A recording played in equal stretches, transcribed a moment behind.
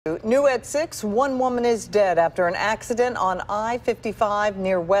New at 6, one woman is dead after an accident on I-55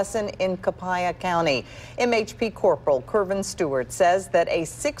 near Wesson in Copiah County. MHP Corporal Kervin Stewart says that a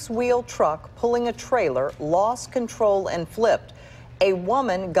six-wheel truck pulling a trailer lost control and flipped. A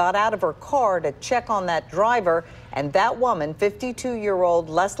woman got out of her car to check on that driver, and that woman, 52-year-old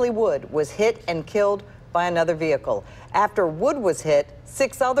Leslie Wood, was hit and killed by another vehicle. After Wood was hit,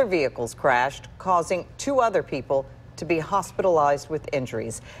 6 other vehicles crashed, causing 2 other people to be hospitalized with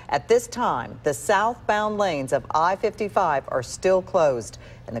injuries. At this time, the southbound lanes of I-55 are still closed,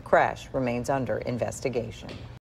 and the crash remains under investigation.